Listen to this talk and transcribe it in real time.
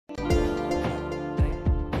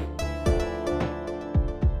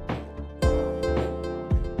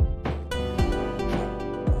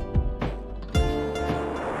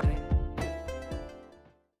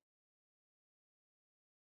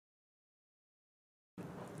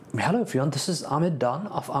Hello everyone, this is Ahmed Dawn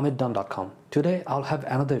of ahmeddawn.com. Today I'll have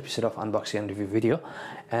another episode of unboxing and review video,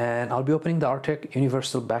 and I'll be opening the Arteck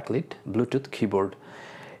Universal Backlit Bluetooth Keyboard.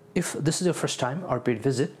 If this is your first time or paid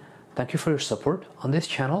visit, thank you for your support. On this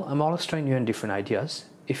channel, I'm always trying new and different ideas.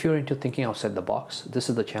 If you're into thinking outside the box, this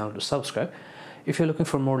is the channel to subscribe. If you're looking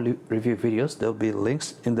for more review videos, there'll be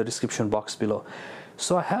links in the description box below.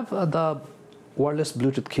 So I have the wireless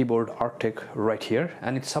Bluetooth keyboard Arteck right here,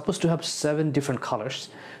 and it's supposed to have 7 different colors.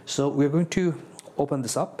 So we're going to open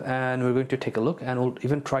this up and we're going to take a look, and we'll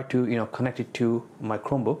even try to connect it to my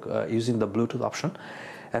Chromebook using the Bluetooth option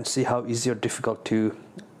and see how easy or difficult to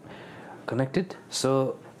connect it.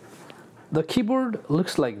 So the keyboard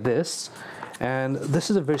looks like this, and this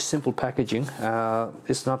is a very simple packaging.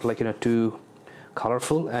 It's not like too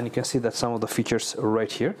colorful, and you can see that some of the features are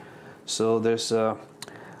right here. So there's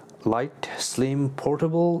light, slim,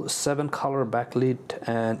 portable, 7-color backlit,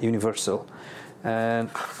 and universal. And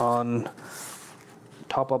on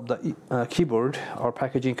top of the keyboard or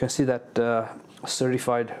packaging, you can see that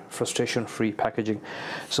certified frustration-free packaging.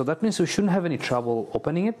 So that means we shouldn't have any trouble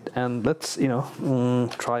opening it. And let's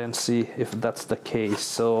try and see if that's the case.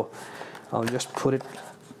 So I'll just put it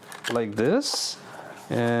like this,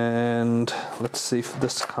 and let's see if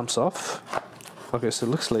this comes off. Okay, so it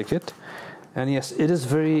looks like it. And yes, it is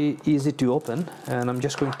very easy to open, and I'm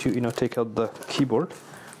just going to take out the keyboard,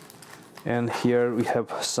 and here we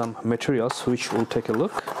have some materials which we'll take a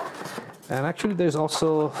look. And actually there's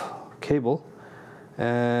also cable,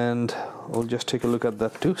 and we'll just take a look at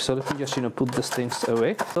that too. So let me just put these things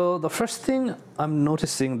away. So the first thing I'm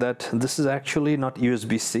noticing that this is actually not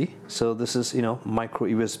USB-C, so this is micro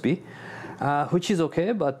USB, which is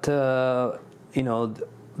okay, but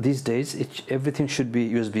these days everything should be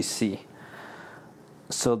USB-C.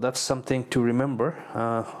 So that's something to remember.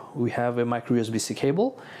 We have a micro USB-C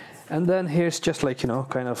cable, and then here's just like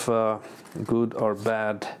kind of good or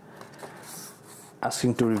bad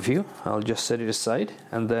asking to review. I'll just set it aside,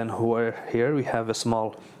 and then here we have a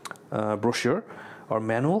small brochure or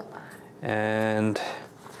manual, and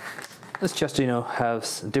it's just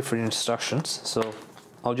has different instructions. So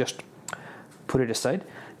I'll just put it aside.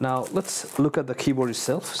 Now let's look at the keyboard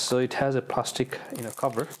itself. So it has a plastic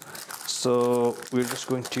cover. So we're just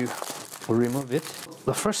going to remove it.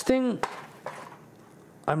 The first thing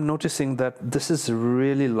I'm noticing that this is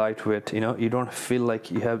really lightweight. You don't feel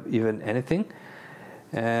like you have even anything,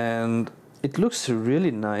 and it looks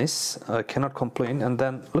really nice. I cannot complain. And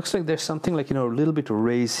then looks like there's something like a little bit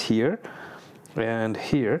raised here and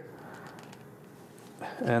here,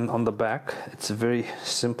 and on the back it's very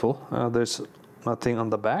simple. There's nothing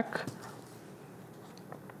on the back.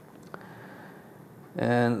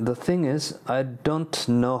 And the thing is, I don't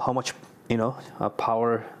know how much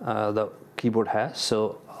power the keyboard has,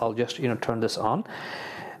 so I'll just turn this on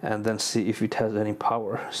and then see if it has any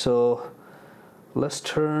power. So let's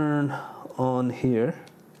turn on here.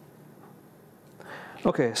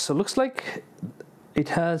 Okay, so looks like it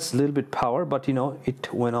has a little bit power, but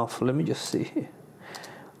it went off. Let me just see.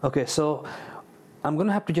 Okay, so I'm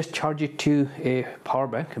gonna have to just charge it to a power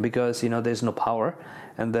bank because there's no power,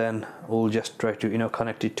 and then we'll just try to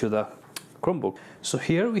connect it to the Chromebook. So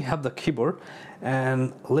here we have the keyboard,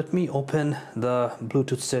 and let me open the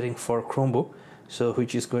Bluetooth setting for Chromebook, so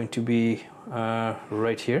which is going to be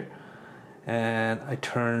right here. And I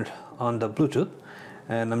turned on the Bluetooth,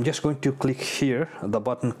 and I'm just going to click here the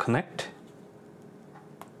button connect.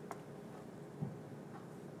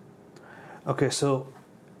 Okay, so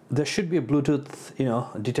there should be a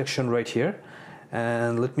Bluetooth detection right here,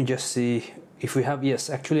 and let me just see if we have. Yes,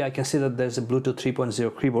 actually I can see that there's a Bluetooth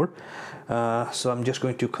 3.0 keyboard. So I'm just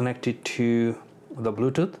going to connect it to the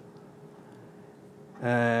Bluetooth,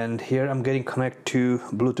 and here I'm getting connect to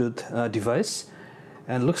Bluetooth device,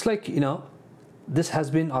 and looks like this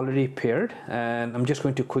has been already paired. And I'm just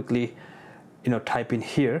going to quickly type in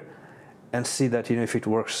here and see that if it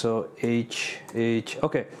works. So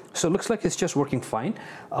okay, so it looks like it's just working fine.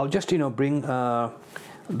 I'll just bring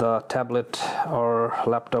the tablet or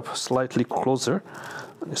laptop slightly closer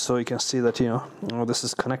so you can see that this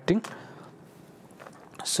is connecting.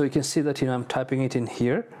 So you can see that I'm typing it in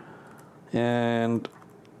here, and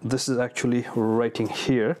this is actually writing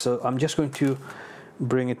here. So I'm just going to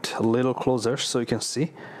bring it a little closer so you can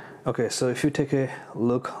see. Okay, so if you take a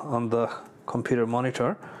look on the computer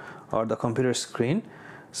monitor or the computer screen,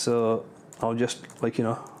 so I'll just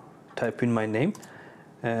type in my name,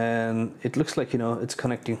 and it looks like it's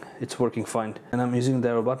connecting, it's working fine. And I'm using the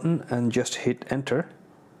arrow button and just hit enter.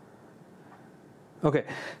 Okay,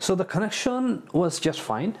 so the connection was just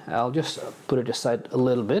fine. I'll just put it aside a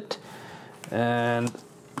little bit, and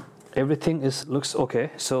everything looks okay.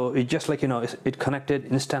 So it just like, you know, it connected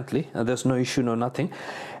instantly, there's no issue, no nothing.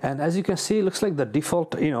 And as you can see, it looks like the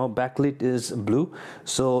default, you know, backlit is blue.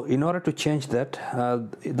 So in order to change that,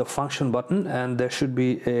 the function button, and there should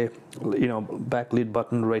be a, you know, backlit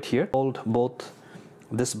button right here. Hold both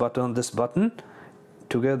this button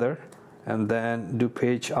together and then do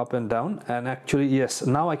page up and down, and actually, yes,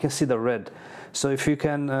 now I can see the red. So if you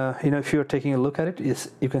can, you know, if you're taking a look at it,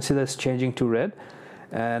 you can see that it's changing to red.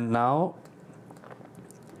 And now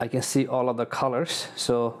I can see all of the colors,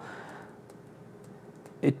 so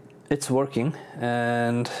it's working,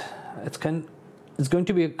 and it's going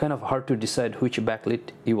to be kind of hard to decide which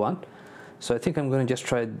backlit you want. So I think I'm going to just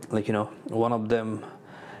try, like, you know, one of them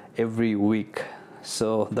every week.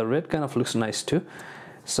 So the red kind of looks nice too.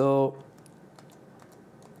 So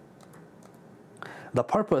the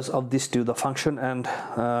purpose of these two, the function and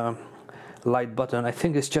light button, I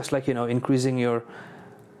think it's just like, you know, increasing your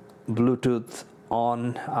Bluetooth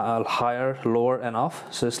on, higher, lower, and off.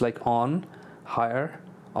 So it's like on, higher,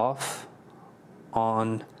 off,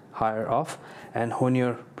 on, higher, off. And when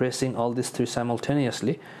you're pressing all these three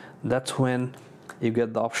simultaneously, that's when you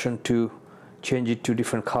get the option to change it to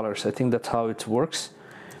different colors. I think that's how it works.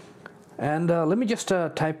 And let me just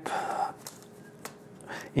type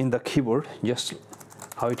in the keyboard just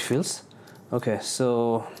how it feels. Okay,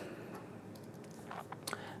 so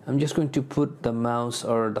I'm just going to put the mouse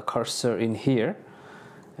or the cursor in here,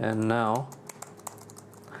 and now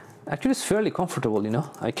actually it's fairly comfortable, you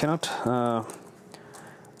know, I cannot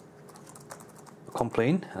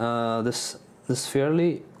complain. This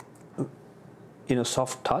fairly, you know,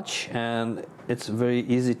 soft touch, and it's very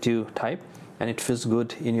easy to type, and it feels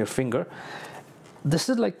good in your finger. This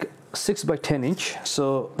is like 6 by 10 inch,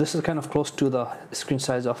 so this is kind of close to the screen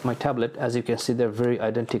size of my tablet. As you can see, they're very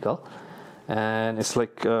identical, and it's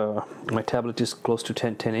like my tablet is close to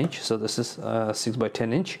 10 inch, so this is 6 by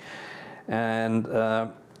 10 inch. And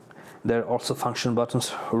there are also function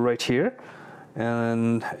buttons right here,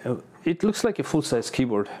 and it looks like a full-size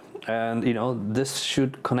keyboard. And you know, this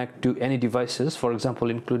should connect to any devices, for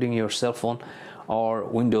example, including your cell phone or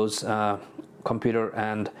Windows computer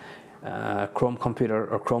and Chrome computer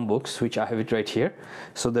or Chromebooks, which I have it right here,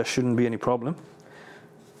 so there shouldn't be any problem.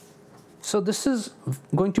 So this is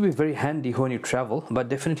going to be very handy when you travel, but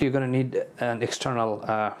definitely you're going to need an external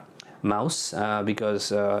mouse, because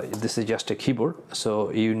this is just a keyboard,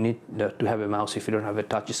 so you need to have a mouse if you don't have a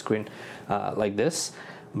touch screen like this.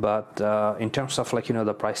 But in terms of, like, you know,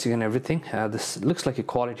 the pricing and everything, this looks like a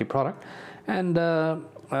quality product. And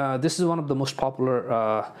this is one of the most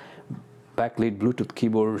popular backlit Bluetooth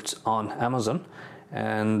keyboards on Amazon.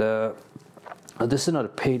 And this is not a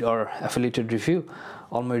paid or affiliated review.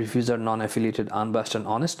 All my reviews are non-affiliated, unbiased, and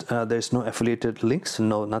honest. There's no affiliated links,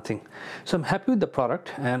 no nothing. So I'm happy with the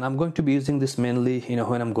product, and I'm going to be using this mainly, you know,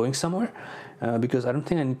 when I'm going somewhere, because I don't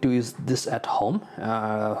think I need to use this at home,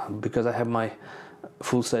 because I have my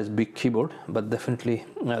full-size big keyboard. But definitely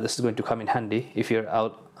this is going to come in handy if you're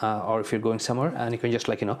out or if you're going somewhere, and you can just,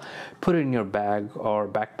 like, you know, put it in your bag or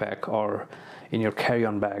backpack or in your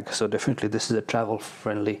carry-on bag. So definitely this is a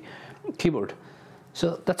travel-friendly keyboard.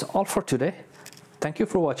 So that's all for today. Thank you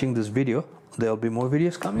for watching this video. There will be more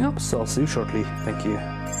videos coming up, so I'll see you shortly. Thank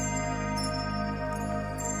you.